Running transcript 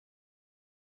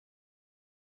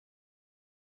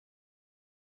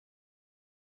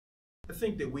I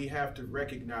think that we have to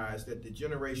recognize that the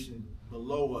generation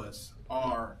below us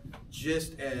are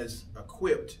just as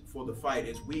equipped for the fight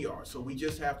as we are. So we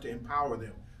just have to empower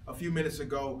them. A few minutes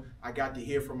ago, I got to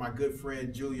hear from my good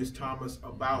friend Julius Thomas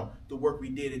about the work we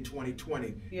did in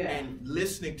 2020 and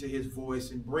listening to his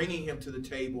voice and bringing him to the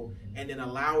table and then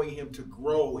allowing him to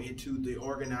grow into the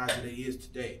organizer that he is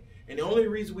today. And the only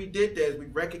reason we did that is we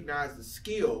recognized the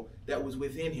skill that was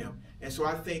within him. And so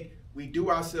I think we do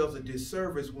ourselves a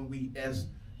disservice when we, as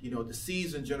the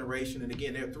seasoned generation, and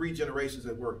again, there are 3 generations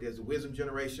at work. There's the wisdom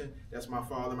generation, that's my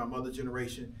father, my mother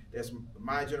generation, that's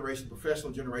my generation,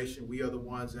 professional generation. We are the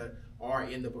ones that are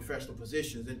in the professional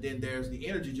positions. And then there's the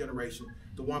energy generation,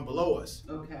 the one below us.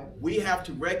 Okay. We have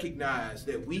to recognize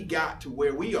that we got to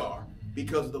where we are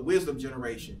because of the wisdom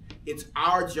generation. It's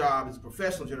our job as a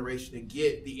professional generation to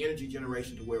get the energy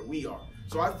generation to where we are.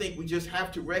 So I think we just have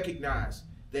to recognize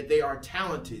that they are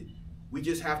talented. We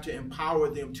just have to empower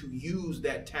them to use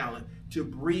that talent, to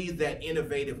breathe that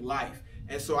innovative life.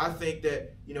 And so I think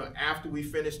that, after we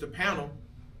finish the panel,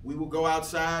 we will go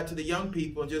outside to the young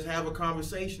people and just have a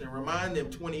conversation and remind them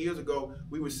 20 years ago,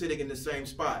 we were sitting in the same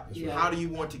spot. Yeah. How do you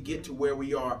want to get to where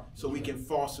we are so we can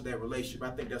foster that relationship?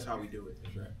 I think that's how we do it.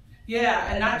 That's right. Yeah,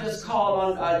 and not just call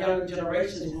on younger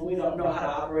generations when we don't know how to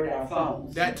operate our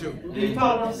phones. That too. Do you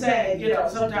follow what I'm saying?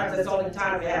 Sometimes it's only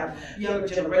time we have younger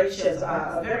generations.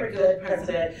 A very good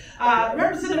president.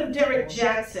 Representative Derrick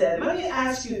Jackson, let me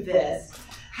ask you this.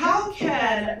 How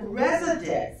can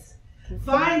residents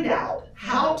find out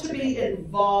how to be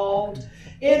involved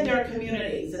in their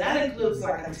communities? And that includes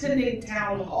like attending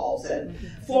town halls and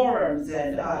forums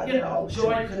and,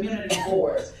 join community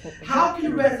boards. How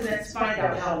can residents find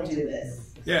out how to do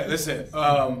this? Yeah, listen,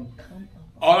 all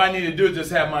I need to do is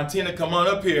just have Martina come on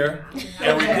up here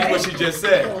and repeat what she just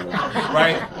said,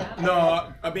 right?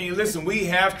 No, I mean, listen, we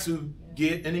have to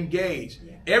get and engage.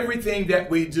 Everything that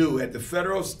we do at the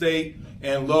federal, state,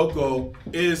 and local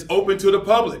is open to the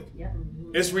public.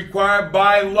 It's required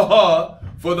by law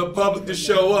for the public to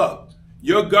show up.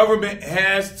 Your government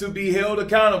has to be held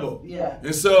accountable. Yeah.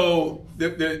 And so,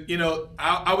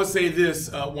 I would say this,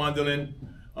 Wandalyn,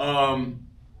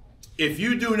 if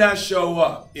you do not show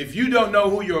up, if you don't know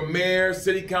who your mayor,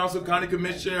 city council, county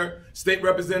commissioner, state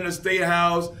representative, state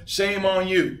house, shame on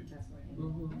you.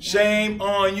 Shame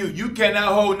on you. You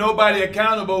cannot hold nobody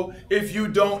accountable if you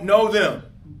don't know them.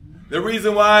 The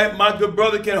reason why my good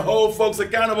brother can hold folks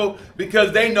accountable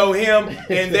because they know him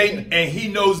and he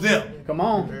knows them. Come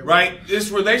on. Right? This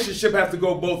relationship has to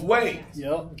go both ways.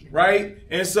 Yep. Right?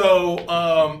 And so,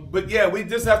 but yeah, we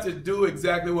just have to do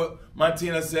exactly what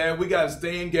Martina said. We got to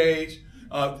stay engaged.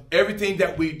 Everything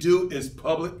that we do is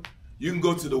public. You can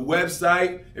go to the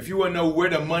website. If you want to know where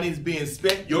the money's being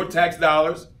spent, your tax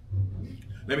dollars.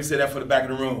 Let me say that for the back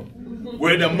of the room.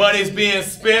 Where the money's being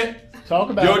spent, talk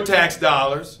about your tax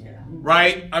dollars.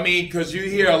 Right? I mean, because you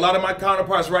hear a lot of my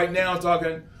counterparts right now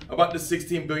talking about the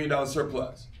 $16 billion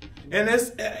surplus. And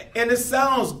it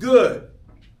sounds good.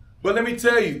 But let me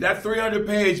tell you, that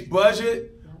 300-page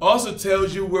budget also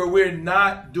tells you where we're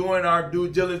not doing our due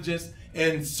diligence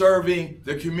in serving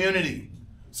the community.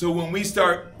 So when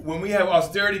we have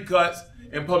austerity cuts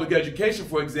in public education,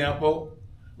 for example,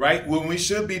 right, when we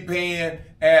should be paying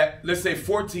at, let's say,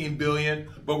 $14 billion,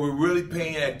 but we're really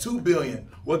paying at $2 billion.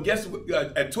 Well, guess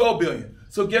at $12 billion.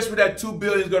 So guess what that $2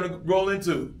 billion is going to roll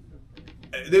into?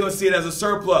 They're going to see it as a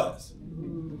surplus.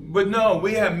 But no,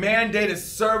 we have mandated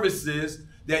services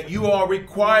that you all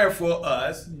require for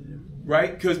us,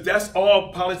 right? Because that's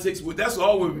all politics. That's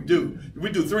all we do.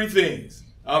 We do 3 things.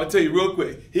 I'm going to tell you real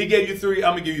quick. He gave you 3.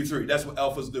 I'm going to give you 3. That's what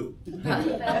alphas do.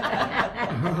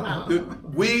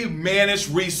 We manage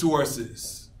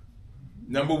resources.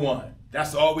 Number 1.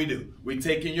 That's all we do. We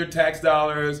take in your tax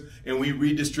dollars and we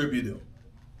redistribute them.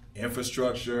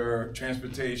 Infrastructure,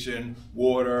 transportation,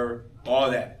 water, all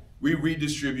that. We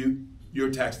redistribute your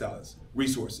tax dollars,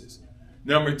 resources.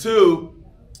 Number 2,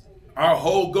 our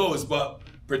whole goal is about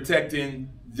protecting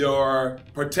your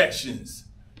protections,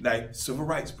 like civil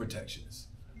rights protections,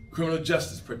 criminal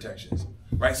justice protections,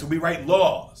 right? So we write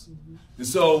laws. And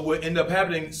so what end up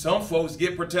happening, some folks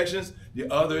get protections,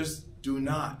 the others do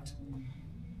not.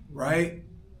 Right?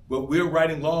 But we're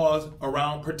writing laws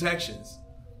around protections.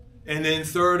 And then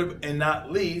third and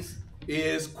not least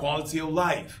is quality of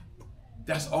life.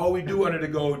 That's all we do under the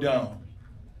Gold Dome.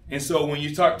 And so when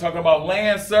you talking about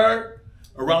land, sir,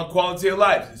 around quality of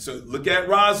life. So look at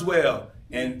Roswell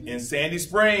and Sandy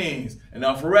Springs and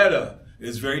Alpharetta.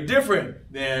 It's very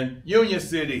different than Union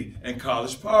City and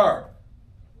College Park.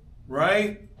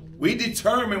 Right? We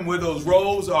determine where those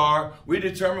roads are. We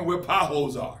determine where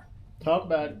potholes are. Talk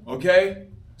about it. Okay?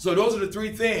 So those are the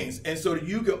three things. And so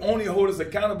you can only hold us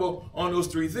accountable on those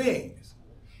three things.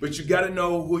 But you got to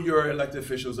know who your elected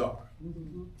officials are.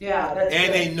 Yeah, that's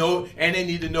and good. They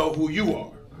need to know who you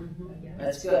are.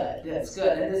 That's good. That's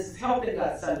good. And this is helping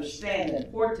us understand the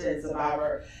importance of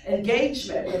our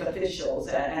engagement with officials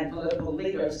and political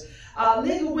leaders.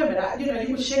 Legal women,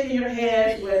 you were shaking your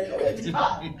head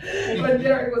when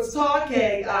Derek was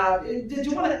talking. Did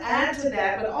you want to add to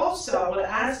that? But also, I want to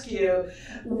ask you,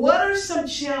 what are some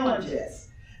challenges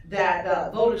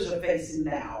that voters are facing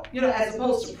now, as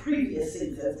opposed to previous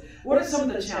seasons? What are some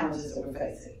of the challenges that we're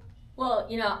facing? Well,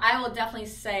 I will definitely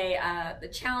say the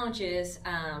challenges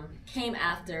came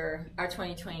after our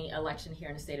 2020 election here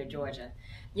in the state of Georgia.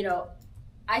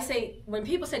 I say, when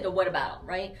people say the what about,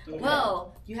 right? Okay.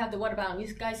 Well, you have the what about,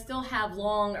 you guys still have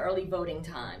long early voting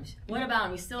times. What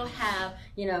about, you still have,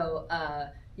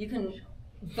 you can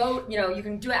vote, you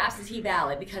can do an absentee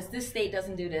ballot because this state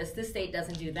doesn't do this state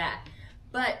doesn't do that.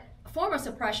 But form of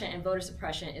suppression and voter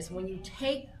suppression is when you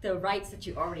take the rights that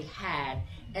you already had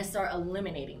and start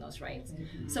eliminating those rights.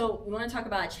 Mm-hmm. So we want to talk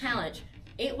about a challenge.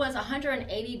 It was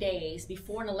 180 days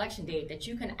before an election date that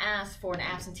you can ask for an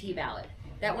absentee ballot.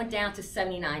 That went down to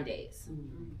 79 days.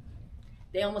 Mm-hmm.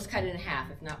 They almost cut it in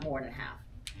half, if not more than half.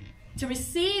 To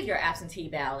receive your absentee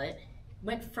ballot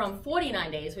went from 49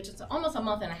 days, which is almost a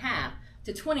month and a half,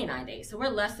 to 29 days. So we're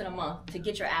less than a month to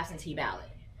get your absentee ballot.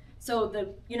 So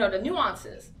the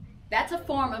nuances, that's a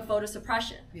form of voter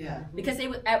suppression. Yeah. Because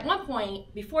at one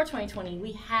point, before 2020,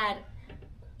 we had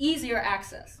easier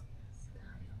access.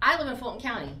 I live in Fulton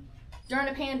County. During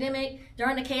the pandemic,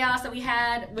 during the chaos that we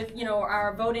had with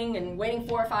our voting and waiting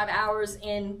 4 or 5 hours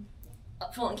in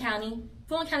Fulton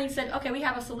County said, okay, we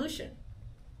have a solution.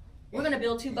 We're going to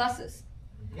build 2 buses.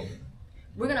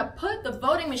 We're going to put the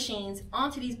voting machines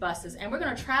onto these buses, and we're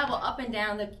going to travel up and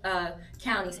down the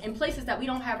counties in places that we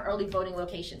don't have early voting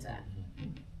locations at.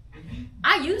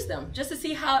 I use them just to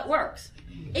see how it works.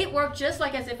 It worked just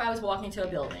like as if I was walking to a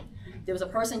building. There was a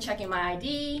person checking my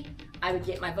ID. I would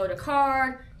get my voter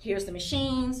card. Here's the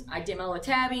machines. I did my little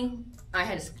tabbing. I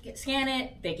had to scan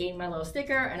it. They gave me my little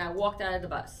sticker, and I walked out of the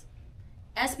bus.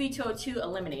 SB 202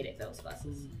 eliminated those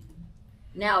buses.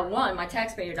 Now, my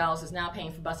taxpayer dollars is now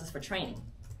paying for buses for training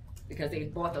because they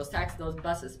bought those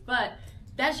buses. But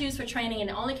that's used for training,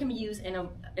 and it only can be used in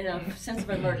a sense of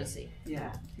emergency.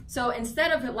 Yeah. So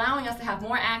instead of allowing us to have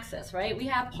more access, right? We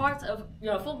have parts of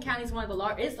Fulton County is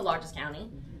the largest county,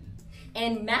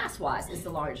 and mass-wise is the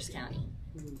largest county.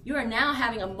 You are now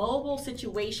having a mobile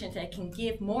situation that can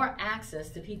give more access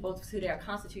to people to their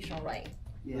constitutional right.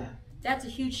 Yeah. That's a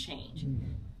huge change.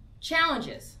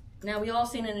 Challenges. Now, we all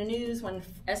seen in the news when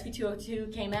SB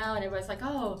 202 came out, and everybody's like,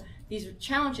 oh, these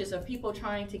challenges of people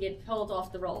trying to get pulled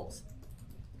off the rolls.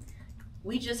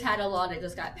 We just had a law that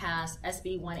just got passed,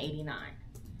 SB 189,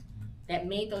 that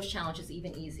made those challenges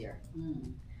even easier.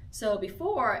 So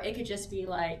before, it could just be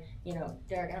like,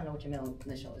 Derek, I don't know what your middle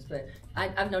initial is, but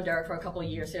I've known Derek for a couple of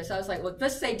years here. So I was like, well,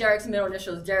 let's say Derek's middle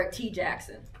initial is Derek T.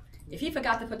 Jackson. If he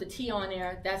forgot to put the T on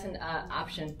there, that's an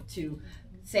option to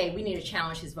say we need to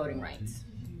challenge his voting rights.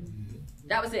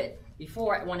 That was it,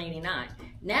 before 189.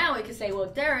 Now it could say, well,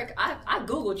 Derek, I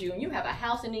Googled you and you have a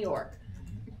house in New York.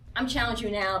 I'm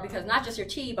challenging you now because not just your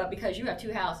T, but because you have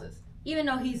 2 houses, even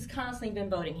though he's constantly been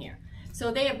voting here.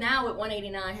 So they have now, with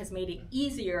 189, has made it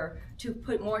easier to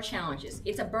put more challenges.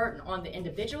 It's a burden on the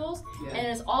individuals, and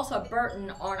it's also a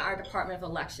burden on our Department of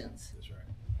Elections. That's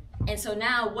right. And so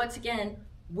now, once again,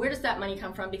 where does that money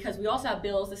come from? Because we also have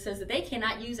bills that says that they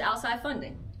cannot use outside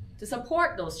funding to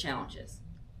support those challenges.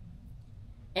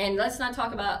 And let's not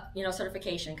talk about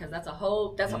certification, because that's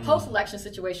a post-election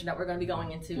situation that we're going to be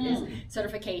going into is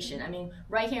certification. I mean,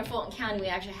 right here in Fulton County, we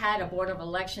actually had a Board of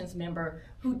Elections member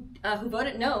who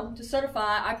voted no to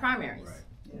certify our primaries. Right.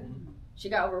 Yeah. She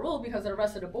got overruled because the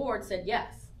rest of the board said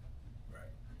yes. Right.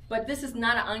 But this is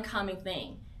not an uncommon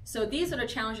thing. So these are the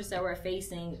challenges that we're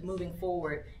facing moving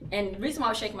forward. And the reason why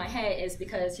I was shaking my head is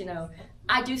because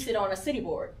I do sit on a city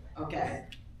board. Okay.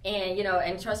 And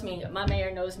and trust me, my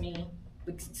mayor knows me.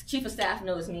 The chief of staff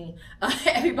knows me.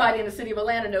 Everybody in the city of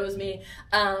Atlanta knows me.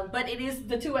 But it is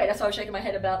the two-way. That's why I was shaking my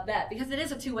head about that, because it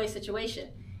is a two-way situation.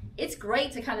 It's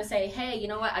great to kind of say, hey, you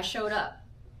know what? I showed up.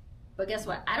 But guess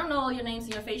what? I don't know all your names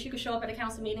and your face. You could show up at a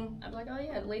council meeting. I'm like, oh,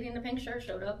 yeah, the lady in the pink shirt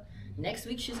showed up. Next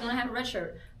week, she's going to have a red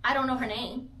shirt. I don't know her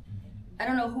name. I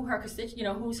don't know who her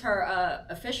who's her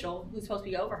official, who's supposed to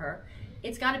be over her.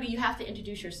 It's got to be, you have to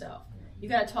introduce yourself. You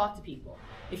got to talk to people.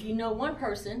 If you know one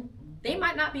person, they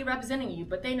might not be representing you,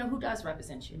 but they know who does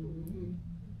represent you. Mm-hmm.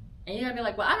 And you gotta be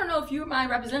like, well, I don't know if you're my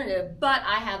representative, but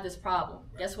I have this problem.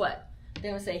 Guess what?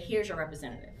 They're gonna say, here's your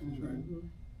representative. Mm-hmm.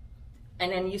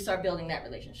 And then you start building that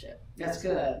relationship. That's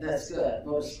good. That's good.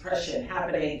 Well, suppression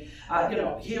happening,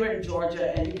 here in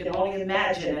Georgia, and you can only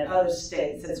imagine in other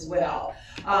states as well.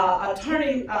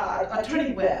 Attorney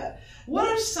Webb, what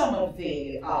are some of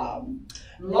the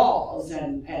laws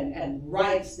and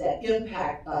rights that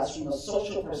impact us from a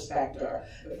social perspective,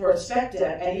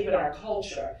 and even our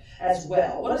culture as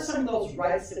well? What are some of those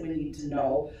rights that we need to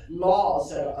know,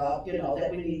 laws that are, that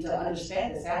we need to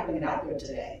understand that's happening out there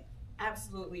today?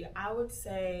 Absolutely. I would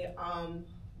say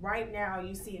right now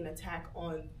you see an attack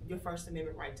on your First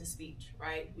Amendment right to speech,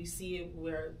 right? We see it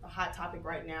where the hot topic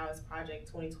right now is Project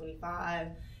 2025.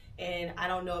 And I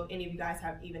don't know if any of you guys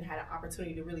have even had an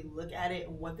opportunity to really look at it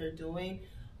and what they're doing.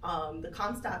 The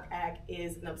Comstock Act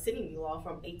is an obscenity law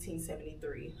from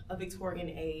 1873, a Victorian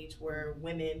age where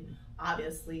women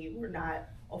obviously were not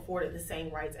afforded the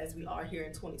same rights as we are here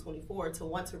in 2024. To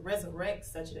want to resurrect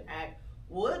such an act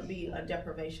would be a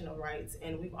deprivation of rights,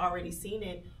 and we've already seen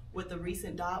it with the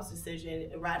recent Dobbs decision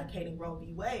eradicating Roe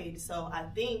v. Wade. So I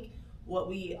think what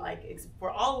we for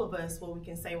all of us, what we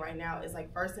can say right now is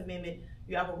First Amendment,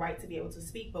 you have a right to be able to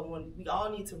speak, but when we all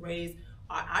need to raise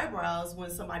our eyebrows when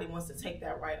somebody wants to take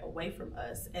that right away from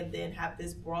us, and then have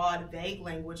this broad, vague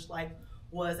language like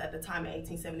was at the time in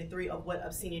 1873 of what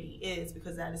obscenity is,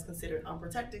 because that is considered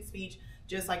unprotected speech,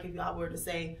 just like if y'all were to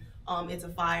say, it's a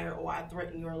fire, or I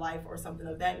threaten your life, or something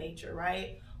of that nature,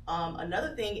 right?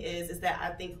 Another thing is that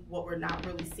I think what we're not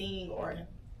really seeing or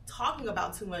talking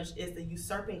about too much is the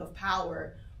usurping of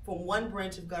power from one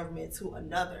branch of government to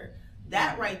another.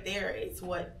 That right there is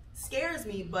what scares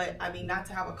me, but I mean, not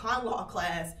to have a con law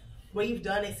class, we've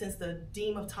done it since the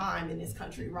dawn of time in this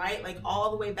country, right?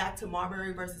 All the way back to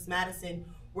Marbury versus Madison,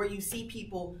 where you see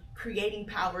people creating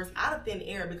powers out of thin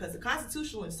air, because the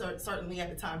Constitutionalists certainly at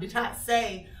the time did not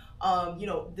say,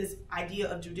 this idea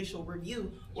of judicial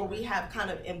review, where we have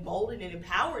kind of emboldened and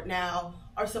empowered now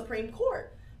our Supreme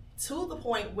Court to the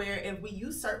point where if we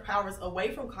usurp powers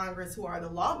away from Congress, who are the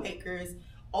lawmakers,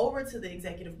 over to the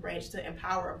executive branch to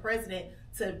empower a president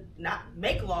to not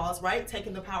make laws, right?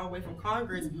 Taking the power away from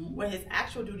Congress, when his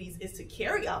actual duties is to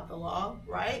carry out the law,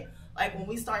 right? When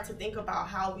we start to think about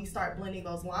how we start blending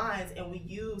those lines and we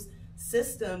use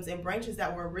systems and branches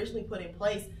that were originally put in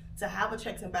place to have a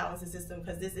checks and balances system,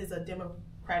 because this is a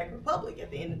democratic republic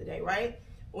at the end of the day, right?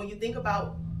 When you think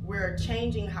about we're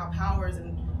changing how powers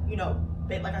and,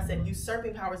 like I said,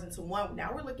 usurping powers into one,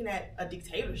 now we're looking at a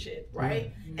dictatorship,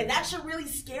 right? And that should really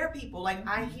scare people.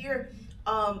 I hear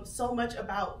so much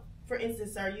about, for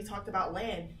instance, sir, you talked about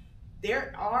land.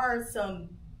 There are some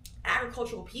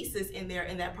agricultural pieces in there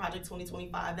in that Project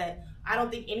 2025 that I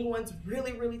don't think anyone's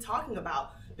really talking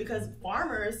about, because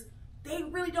farmers, they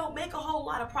really don't make a whole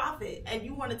lot of profit, and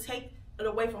you want to take it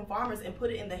away from farmers and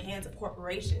put it in the hands of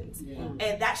corporations.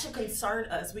 And that should concern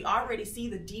us. We already see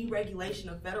the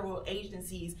deregulation of federal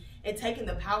agencies and taking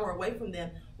the power away from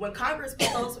them. When Congress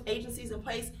put those agencies in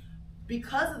place,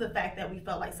 because of the fact that we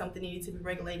felt like something needed to be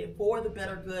regulated for the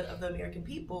better good of the American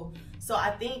people. So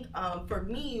I think for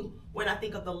me, when I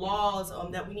think of the laws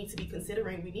that we need to be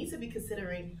considering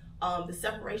the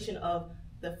separation of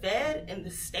the Fed and the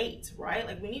state,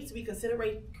 right? We need to be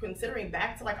considering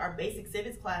back to our basic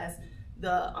civics class,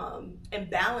 the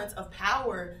imbalance of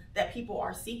power that people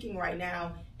are seeking right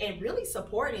now and really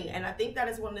supporting. And I think that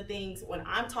is one of the things when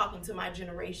I'm talking to my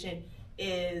generation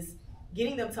is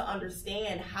getting them to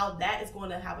understand how that is going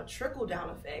to have a trickle-down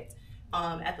effect.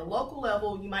 At the local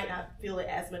level, you might not feel it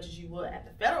as much as you would at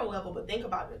the federal level, but think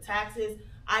about your taxes.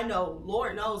 I know,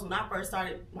 Lord knows, when I first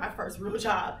started my first real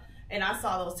job and I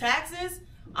saw those taxes,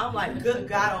 I'm like, good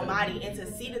God almighty. And to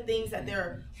see the things that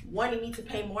they're wanting me to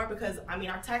pay more, because I mean,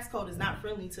 our tax code is not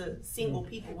friendly to single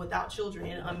people without children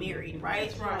and unmarried,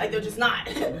 right? They're just not.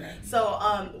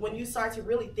 So when you start to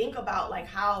really think about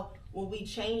how when we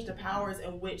change the powers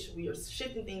in which we are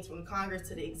shifting things from the Congress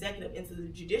to the executive into the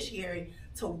judiciary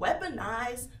to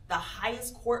weaponize the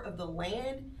highest court of the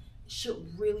land, should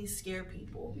really scare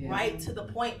people, right? To the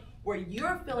point where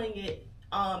you're feeling it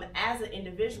as an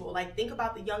individual. Think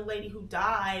about the young lady who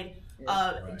died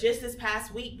just this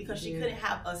past week because she couldn't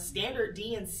have a standard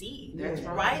DNC,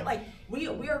 right? We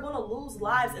are going to lose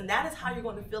lives, and that is how you're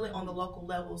going to feel it on the local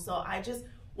level. So I just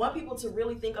want people to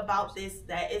really think about this,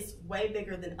 that it's way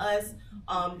bigger than us.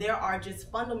 There are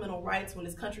just fundamental rights. When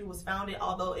this country was founded,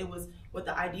 although it was with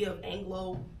the idea of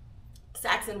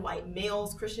Anglo-Saxon white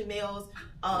males, Christian males,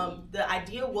 the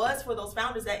idea was for those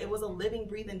founders that it was a living,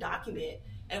 breathing document.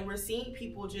 And we're seeing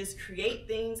people just create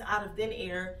things out of thin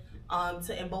air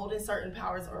to embolden certain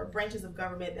powers or branches of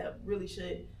government that really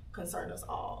should concern us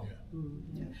all.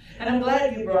 Yeah. And I'm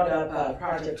glad you brought up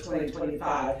Project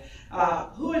 2025.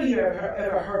 Who in here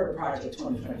ever heard of Project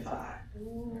 2025?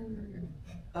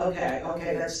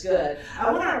 Okay, that's good.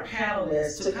 I want our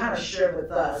panelists to kind of share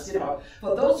with us,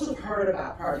 for those who've heard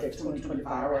about Project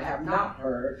 2025 or have not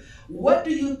heard, what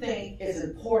do you think is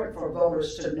important for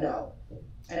voters to know?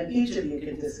 And each of you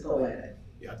can just go at it.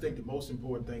 Yeah, I think the most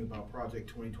important thing about Project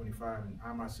 2025, and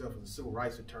I myself as a civil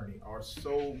rights attorney are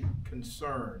so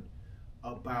concerned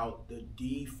about the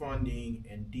defunding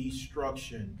and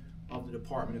destruction of the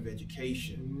Department of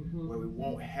Education, where we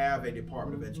won't have a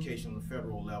Department of Education on the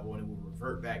federal level and it will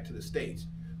revert back to the states.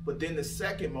 But then the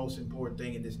second most important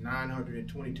thing in this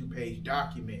 922-page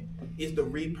document is the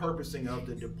repurposing of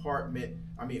the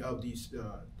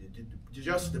the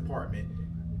Justice Department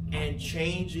and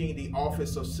changing the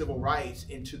Office of Civil Rights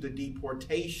into the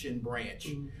deportation branch.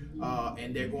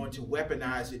 And they're going to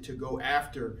weaponize it to go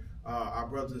after our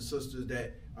brothers and sisters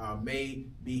that may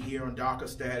be here on DACA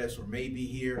status, or may be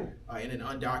here in an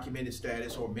undocumented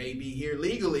status, or may be here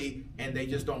legally and they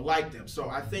just don't like them. So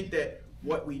I think that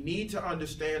what we need to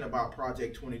understand about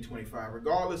Project 2025,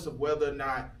 regardless of whether or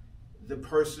not the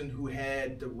person who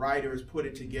had the writers put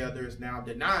it together is now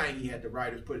denying he had the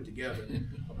writers put it together,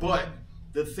 but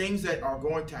the things that are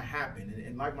going to happen,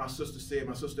 and like my sister said,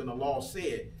 my sister in the law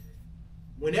said,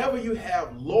 whenever you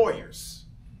have lawyers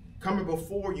coming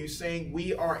before you saying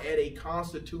we are at a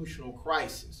constitutional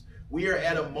crisis, we are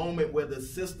at a moment where the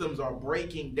systems are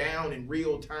breaking down in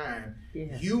real time,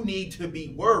 you need to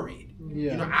be worried.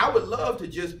 I would love to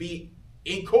just be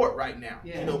in court right now,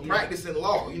 practicing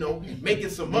law, making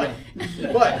some money.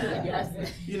 But,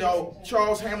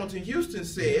 Charles Hamilton Houston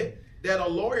said that a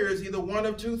lawyer is either one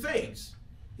of two things.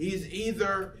 He's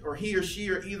either, or he or she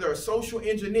are either a social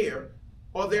engineer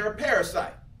or they're a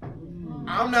parasite.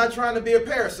 I'm not trying to be a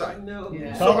parasite. No.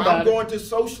 So I'm going to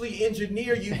socially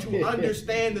engineer you to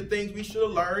understand the things we should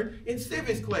have learned in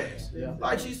civics class.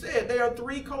 Like she said, there are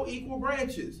three co-equal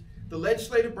branches: the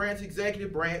legislative branch,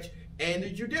 executive branch, and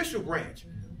the judicial branch.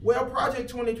 Well, Project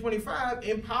 2025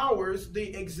 empowers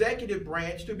the executive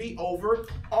branch to be over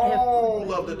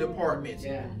all of the departments.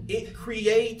 It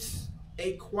creates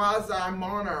a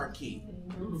quasi-monarchy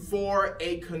for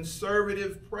a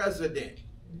conservative president.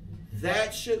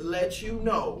 That should let you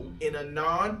know in a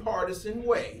nonpartisan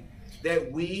way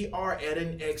that we are at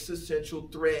an existential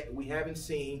threat we haven't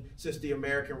seen since the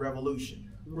American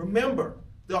Revolution. Remember,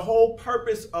 the whole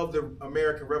purpose of the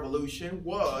American Revolution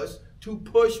was to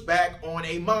push back on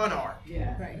a monarch.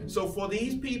 So for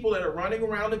these people that are running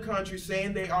around the country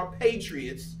saying they are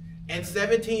patriots in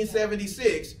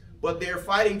 1776, but they're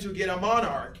fighting to get a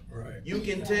monarch, you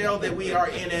can tell that we are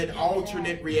in an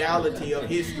alternate reality of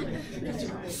history.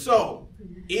 So,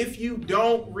 if you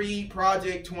don't read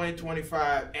Project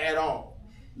 2025 at all,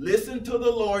 listen to the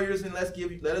lawyers and let us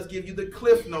give you the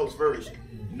Cliff Notes version.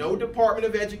 No Department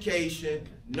of Education,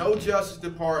 no Justice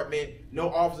Department,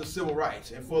 no Office of Civil Rights.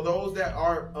 And for those that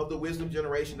are of the wisdom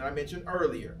generation that I mentioned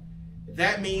earlier,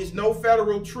 that means no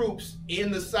federal troops in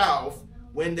the South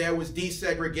when there was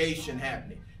desegregation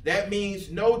happening. That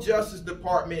means no Justice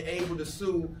Department able to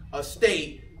sue a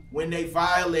state when they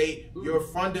violate your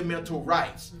fundamental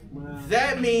rights.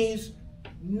 That means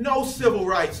no civil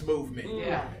rights movement.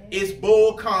 It's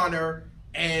Bull Connor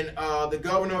and the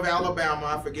governor of Alabama,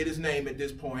 I forget his name at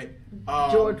this point,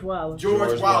 George Wallace.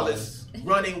 George Wallace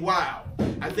running wild.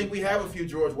 I think we have a few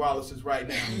George Wallaces right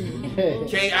now.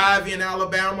 Kay Ivey in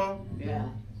Alabama.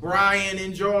 Brian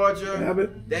in Georgia,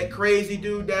 that crazy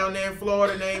dude down there in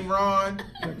Florida named Ron.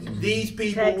 These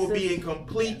people will be in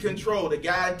complete control. The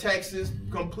guy in Texas,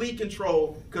 complete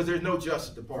control, because there's no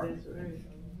Justice Department.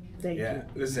 Thank you.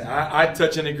 Listen, I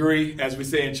touch and agree, as we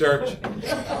say in church.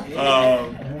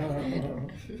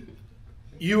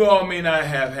 You all may not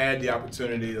have had the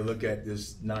opportunity to look at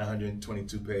this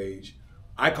 922-page,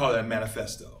 I call it a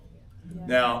manifesto.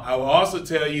 Now, I will also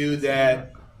tell you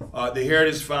that the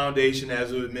Heritage Foundation,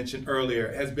 as we mentioned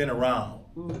earlier, has been around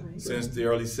since the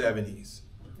early 70s.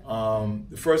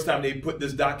 The first time they put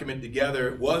this document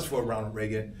together was for Ronald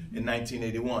Reagan in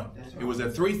 1981. It was a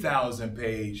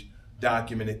 3,000-page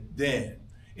document then.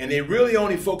 And they really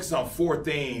only focused on four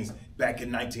things back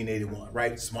in 1981,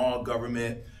 right? Small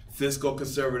government, fiscal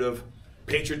conservative,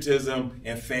 patriotism,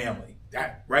 and family.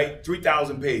 That, right?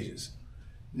 3,000 pages.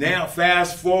 Now,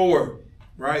 fast forward,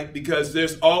 right? Because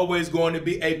there's always going to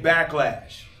be a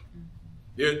backlash.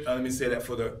 Let me say that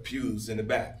for the pews in the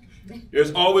back.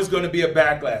 There's always going to be a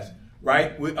backlash,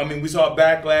 right? We saw a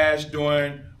backlash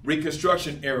during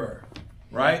Reconstruction era,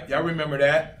 right? Y'all remember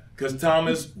that? Because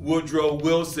Thomas Woodrow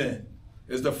Wilson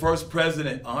is the first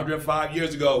president 105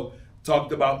 years ago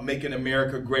talked about making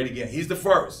America great again. He's the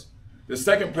first. The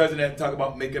second president to talk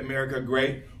about making America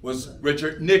great was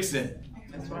Richard Nixon.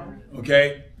 That's right.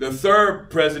 Okay. The third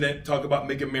president talked about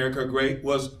making America great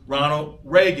was Ronald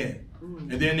Reagan.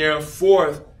 And then their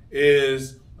fourth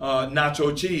is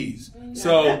nacho cheese.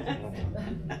 So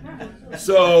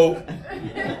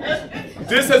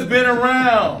this has been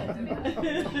around.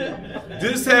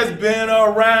 This has been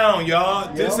around,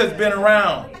 y'all. This has been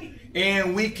around.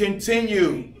 And we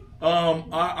continue.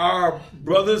 Our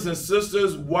brothers and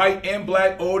sisters, white and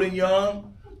black, old and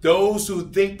young, those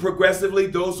who think progressively,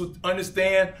 those who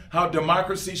understand how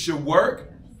democracy should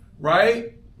work,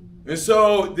 right? And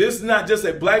so this is not just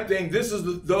a black thing. This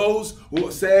is those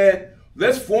who said,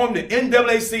 let's form the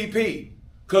NAACP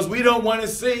because we don't want to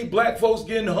see black folks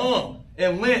getting hung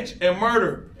and lynched and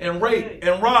murdered and raped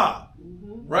and robbed,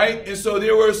 right? And so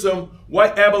there were some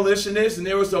white abolitionists and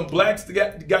there were some blacks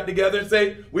that got together and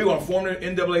say, we want to form the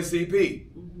NAACP,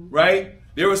 right?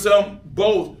 There were some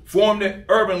both formed the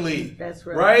Urban League, That's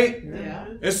right. right? Yeah.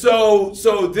 And so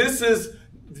this is,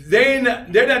 they're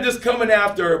not just coming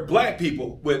after black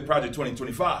people with Project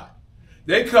 2025.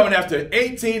 They're coming after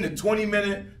 18 to 20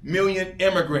 million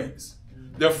immigrants.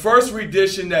 The first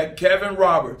rendition that Kevin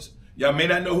Roberts, y'all may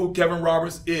not know who Kevin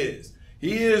Roberts is.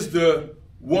 He is the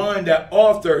one that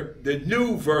authored the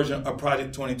new version of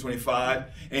Project 2025,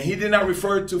 and he did not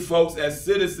refer to folks as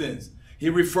citizens. He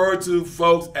referred to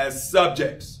folks as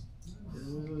subjects.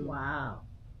 Wow.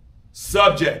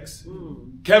 Subjects.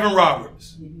 Kevin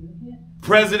Roberts,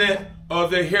 president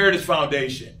of the Heritage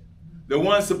Foundation, the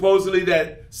one supposedly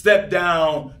that stepped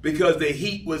down because the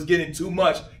heat was getting too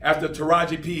much after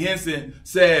Taraji P. Henson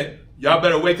said, y'all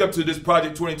better wake up to this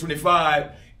Project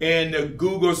 2025, and the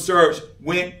Google search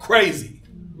went crazy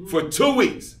for 2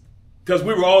 weeks because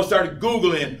we were all started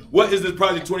Googling, what is this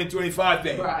Project 2025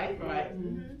 thing?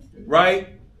 Right?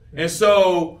 And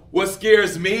so what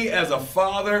scares me as a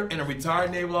father and a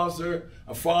retired naval officer,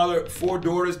 a father, 4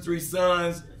 daughters, 3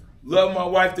 sons, love my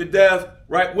wife to death,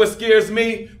 right? What scares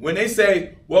me when they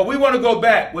say, well, we want to go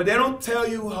back. Well, they don't tell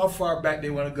you how far back they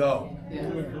want to go.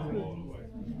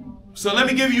 So let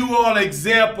me give you all an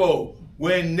example.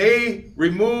 When they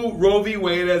removed Roe v.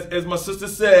 Wade, as my sister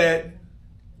said,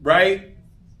 right?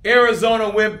 Arizona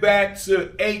went back to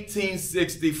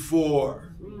 1864.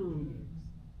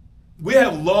 We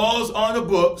have laws on the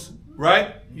books,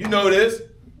 right? You know this.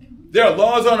 There are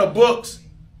laws on the books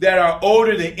that are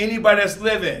older than anybody that's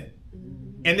living.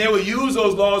 And they would use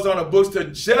those laws on the books to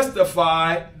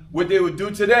justify what they would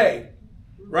do today,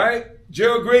 right?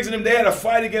 Gerald Griggs and them, they had a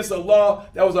fight against a law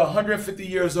that was 150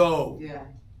 years old. Yeah.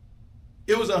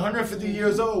 It was 150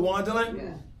 years old, Wandalin.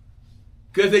 Yeah.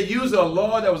 Because they used a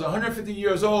law that was 150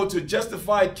 years old to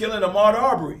justify killing Ahmaud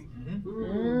Arbery.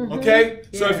 Okay?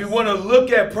 So if you want to look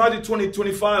at Project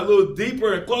 2025 a little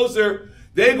deeper and closer,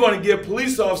 they're going to give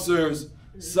police officers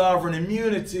sovereign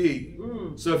immunity.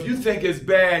 So if you think it's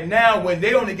bad now when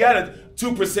they only got a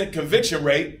 2% conviction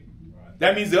rate,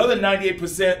 that means the other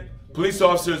 98% police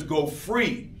officers go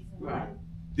free. Right.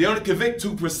 They only convict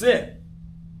 2%.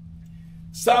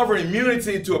 Sovereign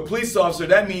immunity to a police officer,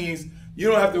 that means you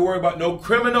don't have to worry about no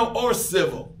criminal or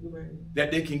civil,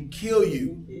 that they can kill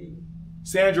you.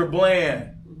 Sandra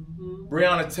Bland,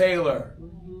 Breonna Taylor,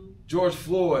 George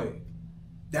Floyd,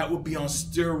 that would be on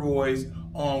steroids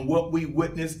on what we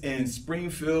witnessed in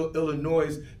Springfield,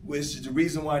 Illinois, which is the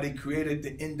reason why they created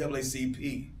the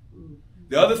NAACP.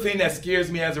 The other thing that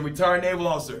scares me as a retired naval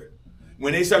officer,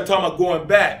 when they start talking about going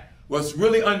back, what's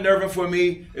really unnerving for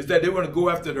me is that they're going to go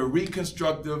after the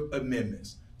reconstructive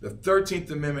amendments. The 13th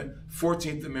Amendment,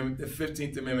 14th Amendment, the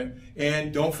 15th Amendment,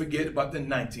 and don't forget about the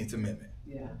 19th Amendment.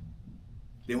 Yeah.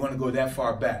 They want to go that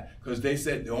far back because they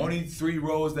said the only 3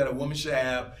 roles that a woman should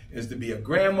have is to be a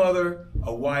grandmother,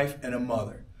 a wife, and a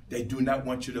mother. They do not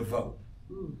want you to vote.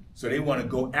 So they want to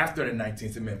go after the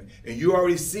 19th Amendment. And you're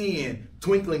already seeing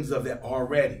twinklings of that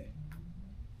already.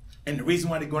 And the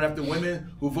reason why they're going after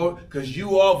women who vote, because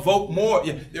you all vote more.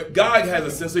 God has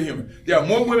a sense of humor. There are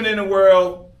more women in the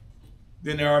world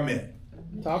than there are men.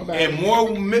 Talk about and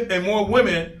more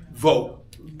women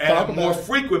vote at a more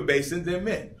frequent basis than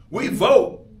men. We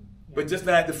vote, but just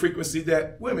not at the frequency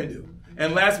that women do.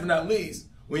 And last but not least,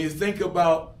 when you think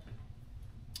about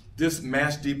this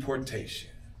mass deportation,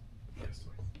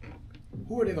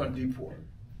 who are they going to deport?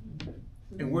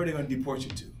 And where are they going to deport you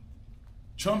to?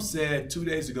 Trump said 2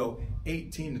 days ago,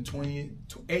 18 to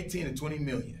 20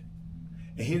 million.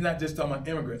 And he's not just talking about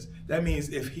immigrants. That means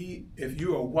if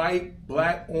you're a white,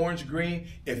 black, orange, green,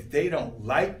 if they don't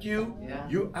like you,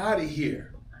 you're out of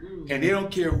here. And they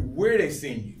don't care where they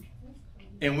send you.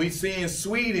 And we're seeing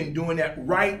Sweden doing that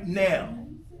right now.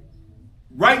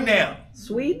 right now.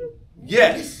 Sweden?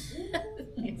 Yes.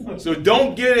 So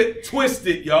don't get it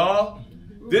twisted, y'all.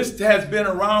 This has been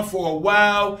around for a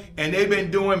while, and they've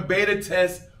been doing beta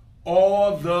tests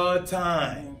all the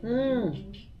time.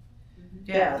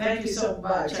 Yeah, thank you so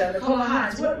much. Nicola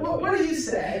Hines, what do you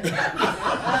say?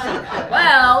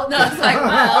 Well, no, it's like,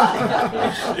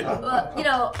 well, you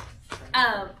know,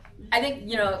 I think,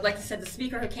 you know, like I said, the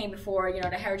speaker who came before, you know,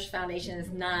 the Heritage Foundation is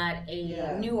not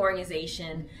a new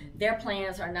organization. Their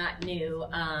plans are not new.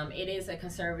 It is a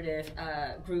conservative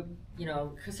group, you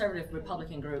know, conservative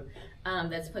Republican group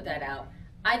that's put that out.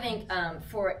 I think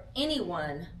for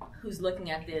anyone who's looking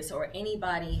at this, or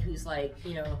anybody who's like,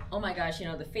 you know, oh my gosh, you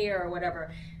know, the fear or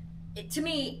whatever, to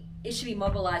me, it should be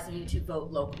mobilizing you to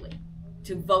vote locally,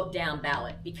 to vote down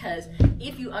ballot. Because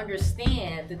if you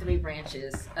understand the three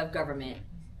branches of government,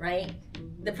 right,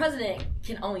 the president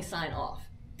can only sign off.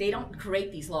 They don't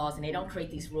create these laws and they don't create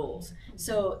these rules.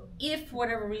 So if for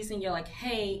whatever reason you're like,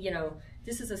 hey, you know,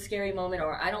 this is a scary moment,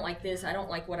 or I don't like this, I don't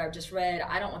like what I've just read,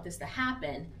 I don't want this to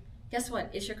happen, guess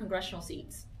what? It's your congressional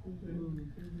seats.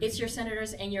 It's your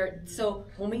senators and your, so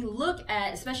when we look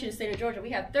at, especially the state of Georgia,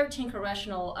 we have 13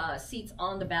 congressional seats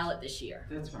on the ballot this year.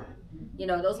 That's right. You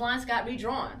know, those lines got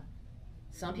redrawn.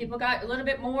 Some people got a little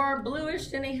bit more bluish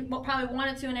than they probably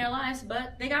wanted to in their lives,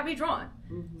 but they got redrawn.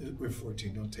 We're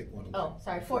 14, don't take one away. Oh,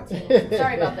 sorry, 14.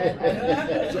 Sorry about that.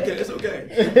 It's okay.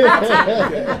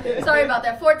 Sorry about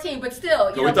that, 14, but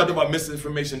still. So we talked about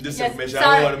misinformation, disinformation. Yes,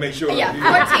 I want to make sure. Yeah, 14.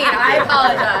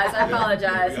 I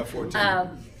apologize. We got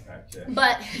 14.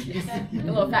 But a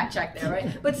little fact check there,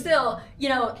 right? But still, you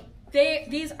know,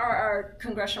 these are our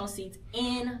congressional seats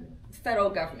in federal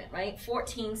government, right?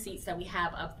 14 seats that we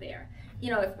have up there. You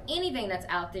know, if anything that's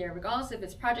out there, regardless if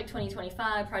it's Project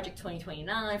 2025, Project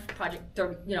 2029, Project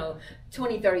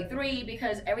 2033,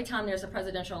 because every time there's a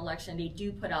presidential election, they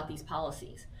do put out these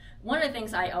policies. One of the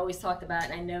things I always talked about,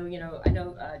 and I know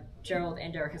Gerald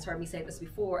and Derek has heard me say this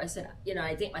before. I said, you know,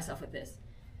 I date myself with this.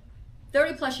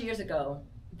 30 plus years ago,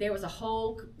 there was a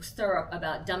whole stir up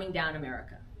about dumbing down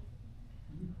America.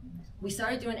 We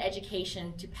started doing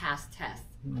education to pass tests.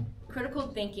 Critical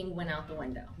thinking went out the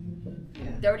window.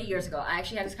 30 years ago, I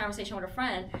actually had this conversation with a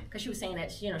friend because she was saying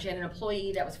that, you know, she had an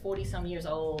employee that was 40 some years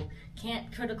old,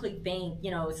 can't critically think,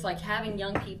 you know, it's like having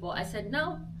young people. I said,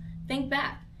 no, think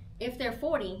back. If they're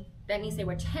 40, that means they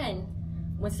were 10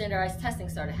 when standardized testing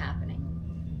started happening.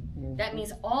 That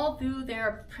means all through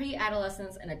their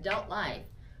pre-adolescence and adult life,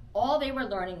 all they were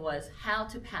learning was how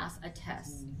to pass a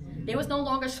test. There was no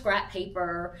longer scrap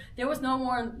paper. There was no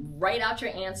more write out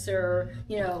your answer.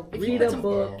 You know, if read you a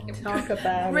book, talk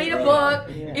about read it. a book.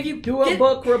 Yeah. If you do a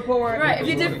book report. Right. If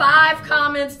you did 5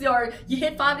 comments or you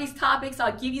hit 5 of these topics,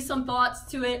 I'll give you some thoughts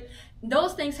to it.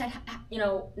 Those things had, you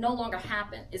know, no longer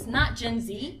happen. It's not Gen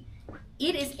Z.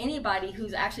 It is anybody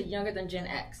who's actually younger than Gen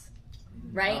X.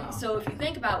 Right? Wow. So if you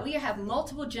think about it, we have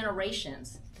multiple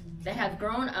generations that have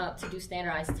grown up to do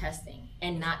standardized testing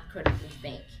and not critically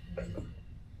think.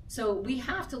 So we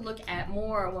have to look at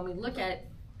more, when we look at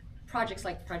projects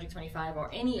like Project 25 or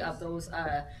any of those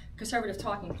conservative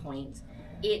talking points,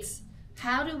 it's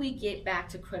how do we get back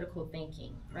to critical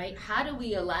thinking, right? How do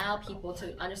we allow people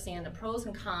to understand the pros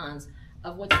and cons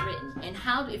of what's written? And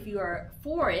how, if you are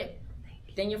for it,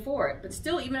 then you're for it. But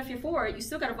still, even if you're for it, you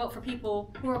still got to vote for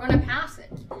people who are going to pass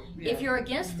it. Yeah. If you're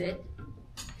against it,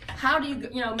 how do you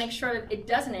make sure that it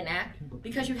doesn't enact?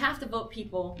 Because you have to vote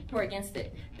people who are against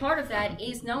it. Part of that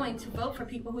is knowing to vote for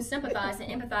people who sympathize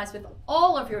and empathize with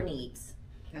all of your needs.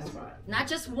 That's right. Not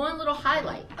just one little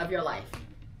highlight of your life.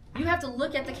 You have to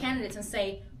look at the candidates and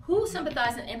say, who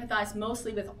sympathize and empathize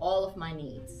mostly with all of my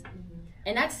needs?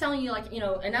 And that's telling you, like,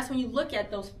 and that's when you look at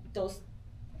those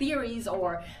theories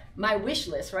or my wish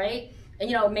list, right?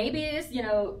 And, maybe it's,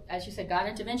 as you said, God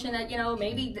intervention that,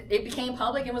 maybe it became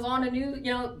public and was on the news,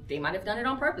 they might have done it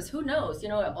on purpose. Who knows?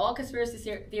 All conspiracy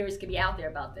theories could be out there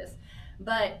about this.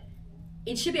 But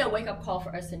it should be a wake-up call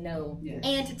for us to know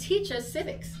and to teach us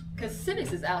civics, because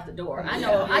civics is out the door. I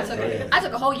know I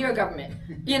took a whole year of government.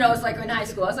 It's like in high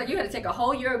school. I was like, you had to take a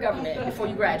whole year of government before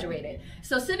you graduated.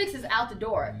 So civics is out the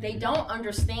door. They don't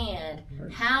understand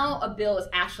how a bill is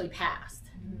actually passed.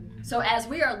 So as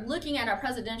we are looking at our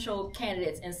presidential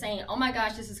candidates and saying, oh my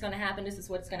gosh, this is going to happen, this is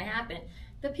what's going to happen,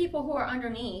 the people who are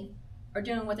underneath are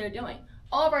doing what they're doing.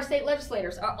 All of our state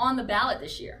legislators are on the ballot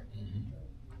this year.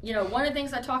 One of the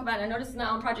things I talk about, and I know this is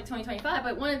not on Project 2025,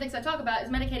 but one of the things I talk about is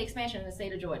Medicaid expansion in the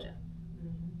state of Georgia.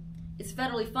 It's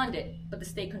federally funded, but the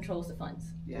state controls the funds.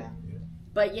 Yeah.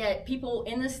 But yet people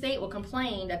in the state will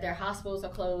complain that their hospitals are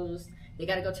closed, they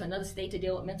got to go to another state to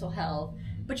deal with mental health,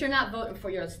 but you're not voting for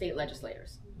your state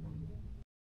legislators.